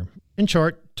sure. In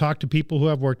short, talk to people who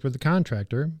have worked with the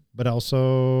contractor, but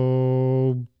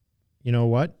also, you know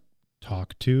what?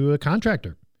 Talk to a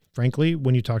contractor. Frankly,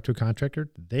 when you talk to a contractor,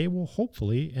 they will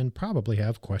hopefully and probably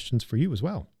have questions for you as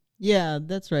well. Yeah,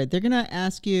 that's right. They're going to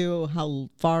ask you how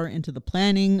far into the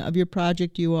planning of your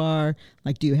project you are.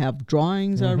 Like, do you have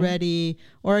drawings already?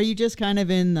 Or are you just kind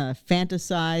of in the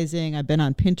fantasizing, I've been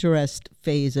on Pinterest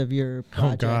phase of your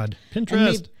project? Oh, God.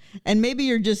 Pinterest. And maybe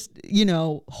you're just,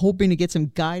 hoping to get some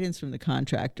guidance from the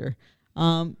contractor.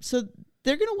 So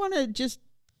they're going to want to just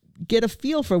get a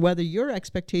feel for whether your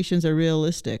expectations are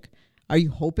realistic. Are you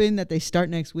hoping that they start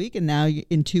next week and now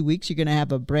in 2 weeks you're going to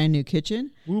have a brand new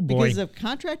kitchen? Ooh, boy. Because if a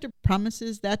contractor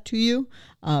promises that to you,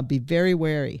 be very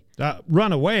wary.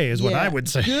 Run away is what I would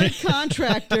say. Good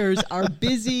contractors are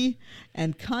busy,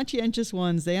 and conscientious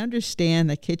ones, they understand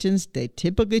that kitchens, they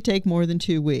typically take more than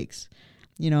 2 weeks.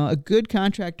 A good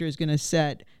contractor is going to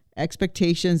set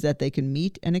expectations that they can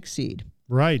meet and exceed.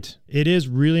 Right. It is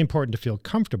really important to feel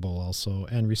comfortable also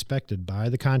and respected by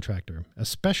the contractor,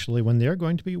 especially when they're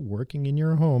going to be working in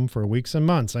your home for weeks and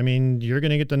months. I mean, you're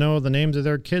going to get to know the names of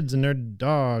their kids and their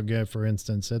dog, for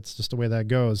instance. It's just the way that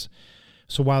goes.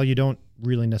 So while you don't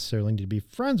really necessarily need to be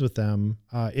friends with them,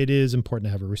 it is important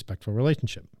to have a respectful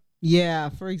relationship. Yeah,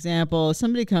 for example, if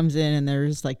somebody comes in and they're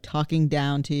just like talking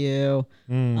down to you.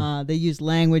 They use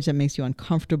language that makes you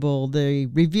uncomfortable. They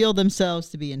reveal themselves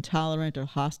to be intolerant or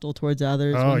hostile towards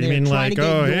others. Oh, you mean like,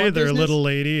 hey there, little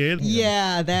lady.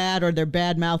 Yeah, that, or they're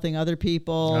bad-mouthing other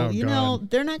people.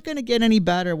 They're not going to get any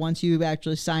better once you've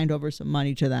actually signed over some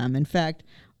money to them. In fact,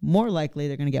 more likely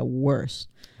they're going to get worse.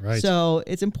 Right. So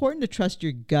it's important to trust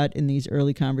your gut in these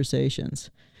early conversations.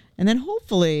 And then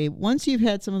hopefully, once you've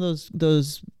had some of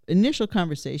those initial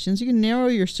conversations, you can narrow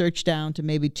your search down to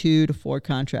maybe 2 to 4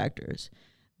 contractors.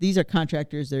 These are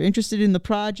contractors that are interested in the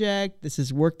project. This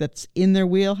is work that's in their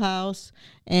wheelhouse,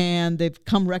 and they've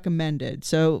come recommended.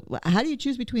 So how do you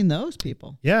choose between those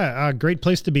people? Yeah, a great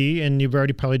place to be, and you've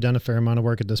already probably done a fair amount of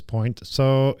work at this point.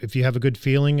 So if you have a good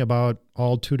feeling about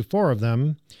all 2 to 4 of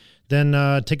them, then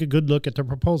take a good look at their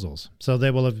proposals. So they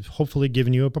will have hopefully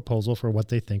given you a proposal for what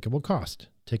they think it will cost.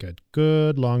 Take a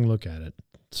good long look at it.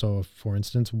 So if, for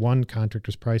instance, one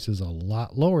contractor's price is a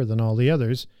lot lower than all the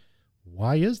others,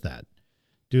 why is that?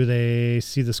 Do they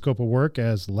see the scope of work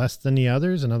as less than the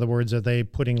others? In other words, are they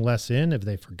putting less in? Have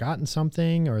they forgotten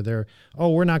something? Or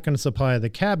we're not going to supply the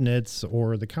cabinets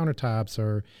or the countertops,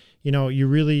 or, you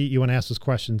want to ask this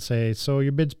question, say, so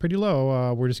your bid's pretty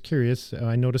low. We're just curious.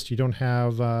 I noticed you don't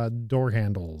have door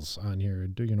handles on here.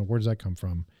 Where does that come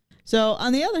from? So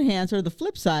on the other hand, sort of the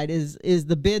flip side is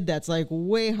the bid that's like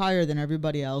way higher than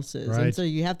everybody else's. Right. And so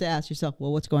you have to ask yourself,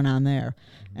 well, what's going on there?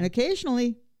 And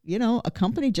occasionally, a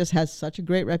company just has such a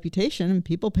great reputation and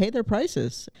people pay their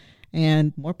prices,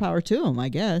 and more power to them, I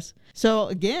guess. So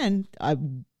again,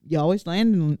 you always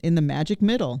land in the magic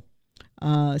middle.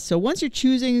 So once you're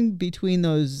choosing between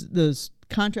those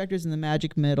contractor's in the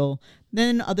magic middle.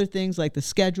 Then other things like the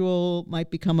schedule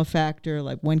might become a factor,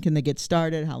 like when can they get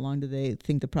started? How long do they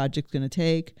think the project's going to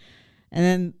take? And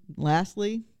then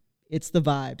lastly, it's the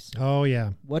vibes. Oh,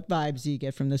 yeah. What vibes do you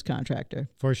get from this contractor?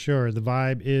 For sure. The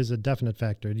vibe is a definite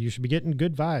factor. You should be getting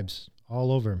good vibes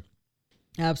all over.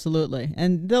 Absolutely.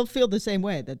 And they'll feel the same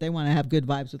way, that they want to have good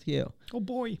vibes with you. Oh,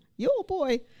 boy. Oh,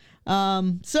 boy.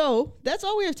 So that's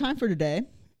all we have time for today.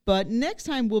 But next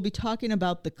time we'll be talking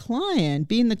about the client,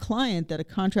 being the client that a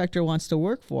contractor wants to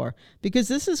work for, because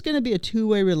this is going to be a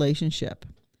two-way relationship.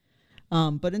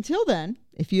 But until then,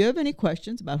 if you have any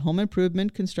questions about home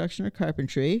improvement, construction, or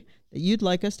carpentry that you'd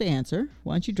like us to answer,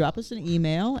 why don't you drop us an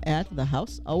email at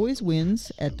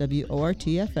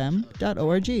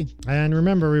thehousealwayswins@wortfm.org. And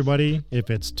remember, everybody, if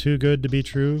it's too good to be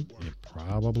true, it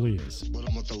probably is. But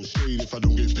I'ma throw shade if I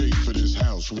don't get paid for this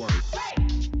housework. I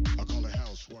call it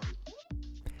housework.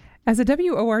 As a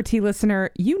WORT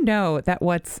listener, you know that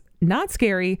what's not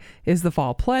scary is the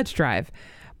fall pledge drive.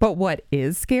 But what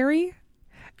is scary?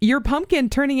 Your pumpkin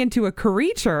turning into a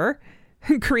creature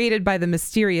created by the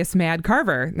mysterious Mad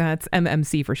Carver. That's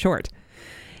MMC for short.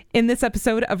 In this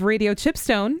episode of Radio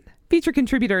Chipstone, feature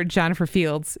contributor Jennifer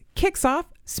Fields kicks off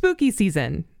spooky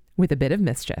season with a bit of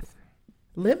mischief.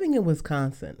 Living in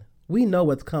Wisconsin, we know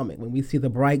what's coming when we see the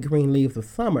bright green leaves of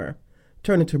summer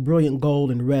turn into brilliant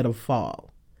gold and red of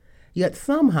fall. Yet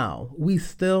somehow, we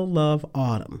still love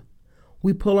autumn.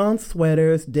 We pull on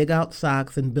sweaters, dig out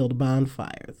socks, and build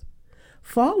bonfires.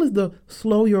 Fall is the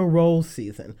slow your roll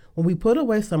season when we put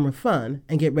away summer fun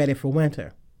and get ready for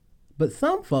winter. But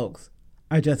some folks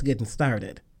are just getting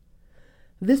started.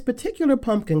 This particular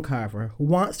pumpkin carver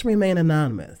wants to remain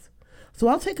anonymous, so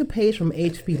I'll take a page from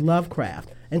H.P.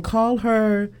 Lovecraft and call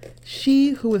her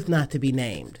She Who Is Not to Be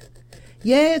Named.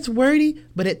 Yeah, it's wordy,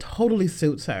 but it totally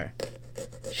suits her.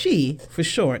 She, for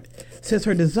short, says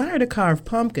her desire to carve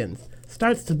pumpkins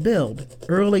starts to build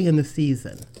early in the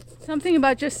season. Something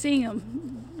about just seeing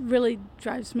them really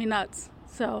drives me nuts.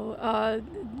 So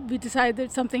we decided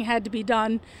that something had to be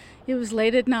done. It was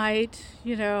late at night,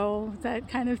 that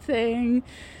kind of thing.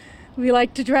 We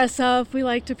like to dress up. We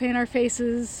like to paint our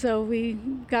faces. So we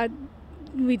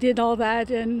did all that,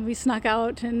 and we snuck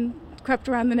out and crept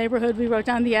around the neighborhood. We wrote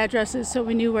down the addresses so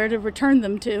we knew where to return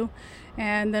them to,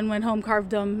 and then went home,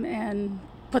 carved them, and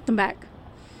put them back.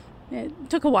 It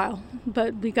took a while,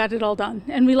 but we got it all done.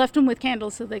 And we left them with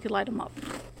candles so they could light them up.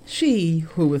 She,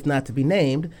 who was not to be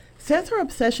named, says her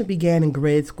obsession began in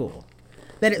grade school,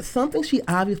 that it's something she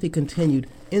obviously continued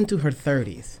into her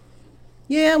 30s.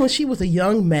 Yeah, when she was a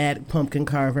young mad pumpkin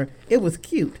carver, it was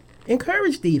cute,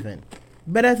 encouraged even.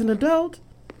 But as an adult,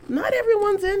 not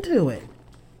everyone's into it.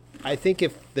 I think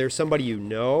if there's somebody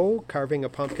carving a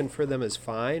pumpkin for them is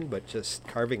fine, but just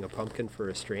carving a pumpkin for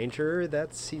a stranger, it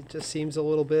just seems a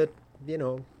little bit,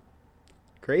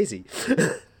 crazy.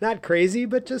 Not crazy,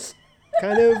 but just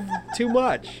kind of too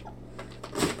much.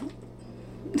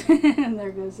 And there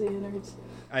goes the innards.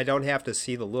 I don't have to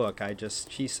see the look.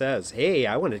 She says, hey,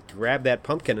 I want to grab that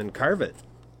pumpkin and carve it.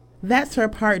 That's her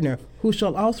partner, who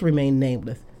shall also remain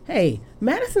nameless. Hey,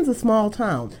 Madison's a small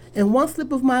town, and one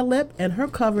slip of my lip and her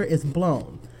cover is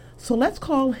blown. So let's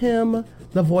call him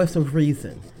the voice of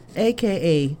reason,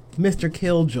 a.k.a. Mr.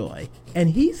 Killjoy.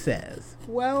 And he says,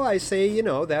 well, I say,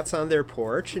 that's on their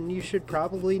porch, and you should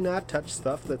probably not touch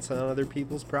stuff that's on other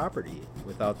people's property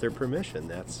without their permission.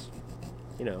 That's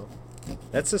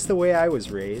just the way I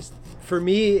was raised. For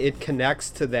me, it connects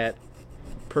to that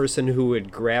person who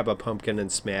would grab a pumpkin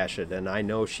and smash it. And I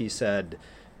know she said,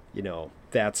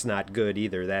 that's not good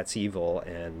either. That's evil.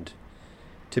 And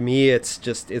to me,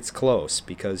 it's close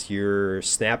because you're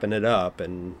snapping it up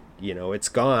and, it's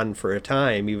gone for a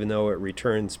time, even though it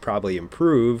returns probably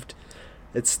improved.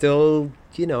 It's still,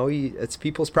 it's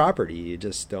people's property. You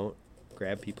just don't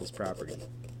grab people's property.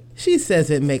 She says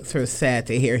it makes her sad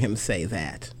to hear him say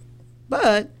that.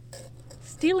 But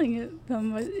stealing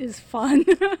them is fun.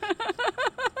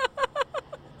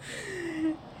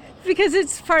 Because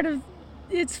it's part of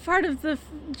the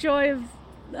joy of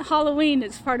Halloween.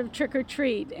 It's part of trick or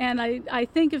treat. And I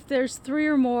think if there's 3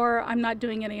 or more, I'm not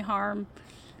doing any harm.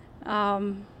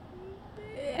 And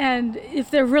if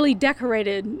they're really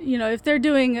decorated, if they're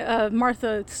doing a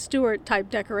Martha Stewart type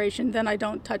decoration, then I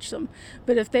don't touch them.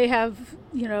 But if they have,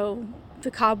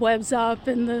 the cobwebs up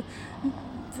and the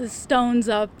stones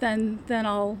up, then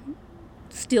I'll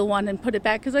steal one and put it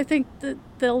back, because I think that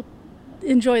they'll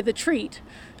enjoy the treat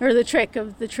or the trick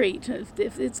of the treat.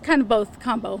 If it's kind of both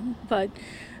combo. But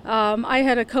I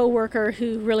had a coworker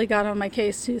who really got on my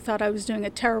case, who thought I was doing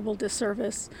a terrible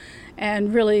disservice,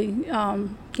 and really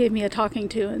gave me a talking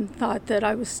to, and thought that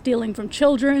I was stealing from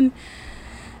children.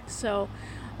 So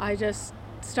I just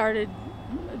started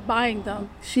buying them.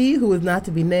 She, who is not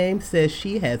to be named, says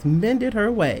she has mended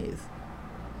her ways.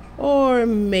 Or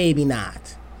maybe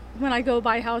not. When I go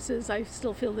buy houses, I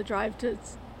still feel the drive to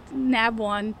nab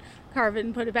one, carve it,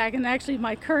 and put it back. And actually,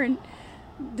 my current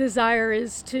desire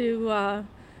is to,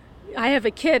 I have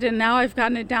a kit, and now I've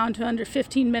gotten it down to under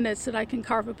 15 minutes that I can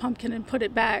carve a pumpkin and put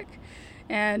it back.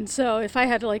 And so if I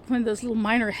had like one of those little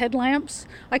minor headlamps,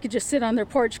 I could just sit on their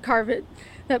porch, carve it,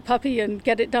 that puppy, and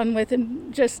get it done with,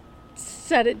 and just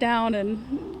set it down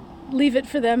and leave it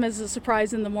for them as a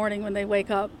surprise in the morning when they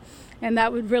wake up. And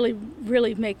that would really,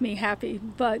 really make me happy.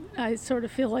 But I sort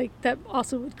of feel like that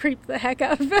also would creep the heck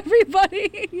out of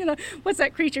everybody. You know, what's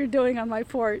that creature doing on my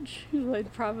porch?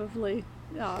 Would probably,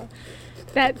 that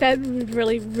would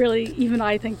really, really, even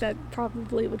I think that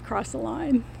probably would cross the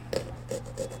line.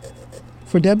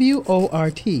 For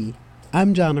WORT,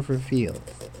 I'm Jennifer Fields.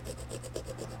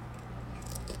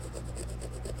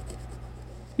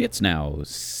 It's now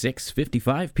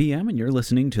 6:55 p.m. and you're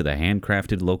listening to the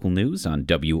handcrafted local news on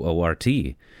WORT.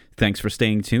 Thanks for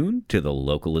staying tuned to the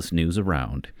localest news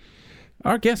around.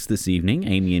 Our guests this evening,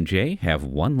 Amy and Jay, have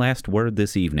one last word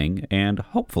this evening and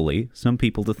hopefully some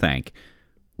people to thank.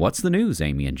 What's the news,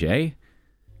 Amy and Jay?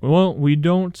 Well, we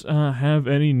don't have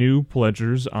any new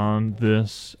pledgers on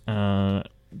this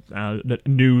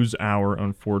news hour,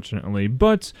 unfortunately,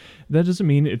 but that doesn't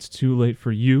mean it's too late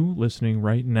for you listening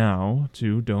right now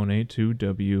to donate to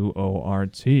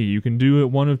WORT. You can do it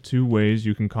one of two ways.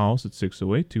 You can call us at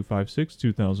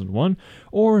 608-256-2001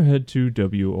 or head to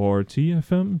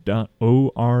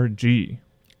WORTFM.org.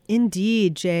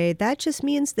 Indeed, Jay. That just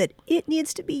means that it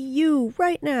needs to be you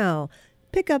right now.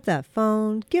 Pick up that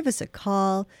phone, give us a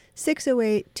call,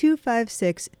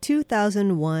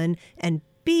 608-256-2001, and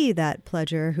be that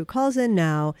pledger who calls in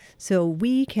now so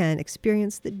we can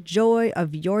experience the joy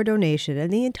of your donation,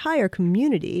 and the entire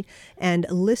community and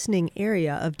listening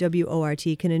area of WORT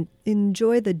can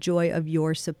enjoy the joy of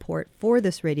your support for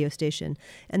this radio station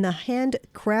and the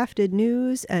handcrafted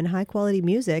news and high-quality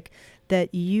music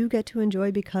that you get to enjoy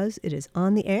because it is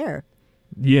on the air.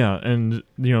 Yeah, and,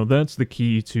 that's the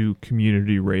key to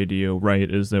community radio,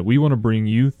 right, is that we want to bring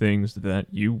you things that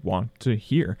you want to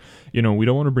hear. We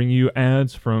don't want to bring you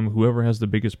ads from whoever has the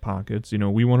biggest pockets.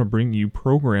 We want to bring you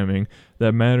programming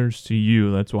that matters to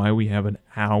you. That's why we have an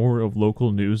hour of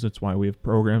local news. That's why we have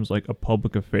programs like A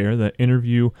Public Affair that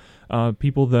interview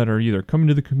people that are either coming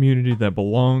to the community, that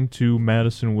belong to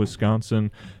Madison,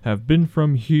 Wisconsin, have been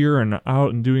from here and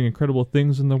out and doing incredible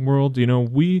things in the world.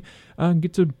 We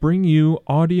get to bring you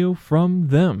audio from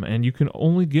them, and you can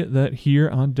only get that here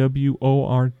on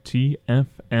WORT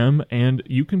FM, and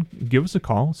you can give us a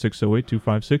call,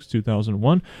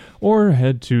 608-256-2001, or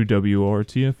head to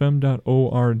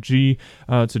WORTFM.org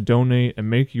to donate and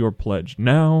make your pledge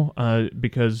now,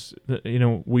 because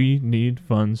we need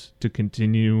funds to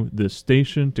continue this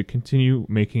station, to continue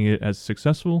making it as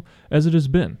successful as it has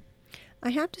been. I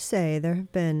have to say, there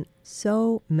have been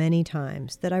so many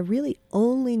times that I really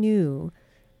only knew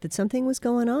that something was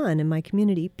going on in my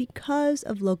community because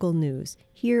of local news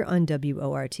here on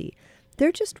WORT.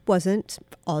 There just wasn't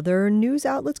other news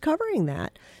outlets covering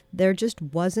that. There just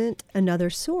wasn't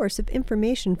another source of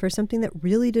information for something that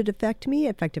really did affect me,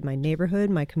 affected my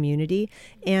neighborhood, my community,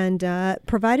 and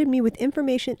provided me with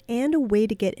information and a way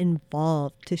to get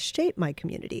involved to shape my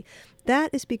community. That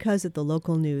is because of the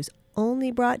local news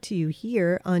only brought to you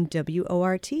here on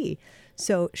WORT.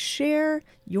 So share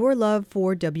your love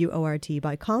for WORT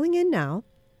by calling in now,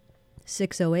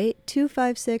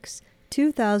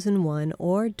 608-256-2001,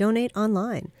 or donate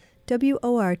online,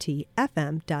 WORTFM.org.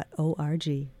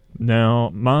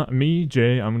 Now,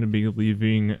 Jay, I'm going to be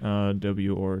leaving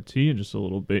WORT in just a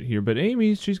little bit here, but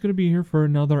Amy, she's going to be here for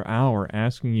another hour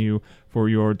asking you for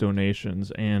your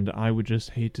donations, and I would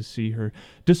just hate to see her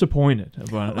disappointed.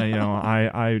 But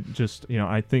I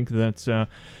think that's you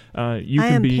I can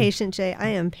am be patient, Jay. I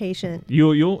am patient.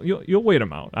 You'll wait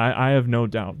them out. I have no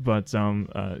doubt. But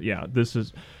this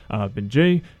has been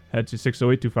Jay. Head to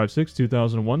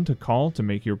 608-256-2001 to call to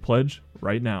make your pledge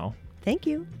right now. Thank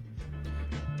you.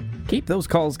 Keep those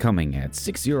calls coming at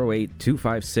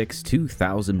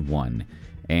 608-256-2001.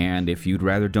 And if you'd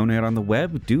rather donate on the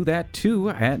web, do that too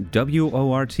at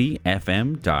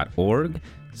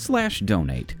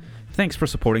WORTFM.org/donate. Thanks for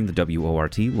supporting the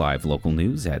WORT Live Local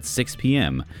News at 6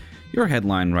 p.m. Your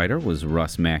headline writer was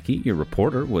Russ Mackey. Your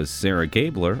reporter was Sarah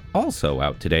Gabler, also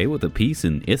out today with a piece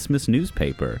in Isthmus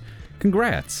newspaper.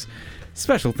 Congrats!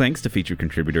 Special thanks to featured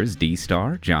contributors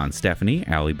D-Star, John Stephanie,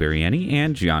 Allie Berrieni,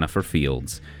 and Jennifer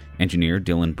Fields. Engineer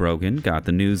Dylan Brogan got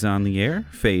the news on the air.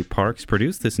 Faye Parks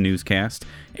produced this newscast.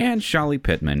 And Shali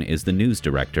Pittman is the news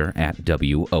director at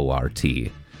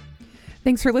WORT.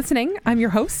 Thanks for listening. I'm your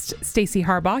host, Stacey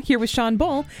Harbaugh, here with Sean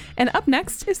Bull. And up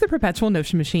next is the Perpetual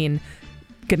Notion Machine.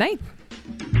 Good night.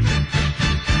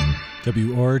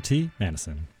 WORT,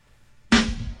 Madison.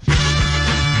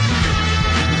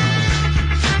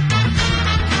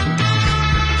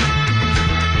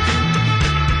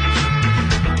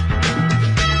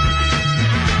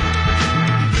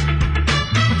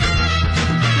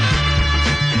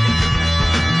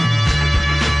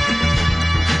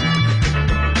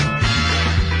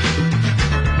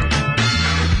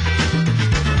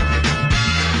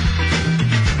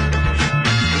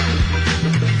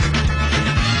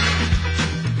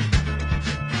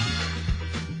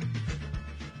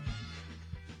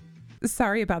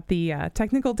 Sorry about the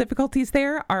technical difficulties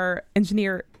there. Our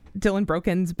engineer, Dylan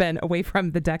Brogan's been away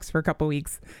from the decks for a couple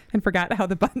weeks and forgot how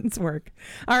the buttons work.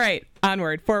 All right,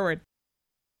 onward, forward.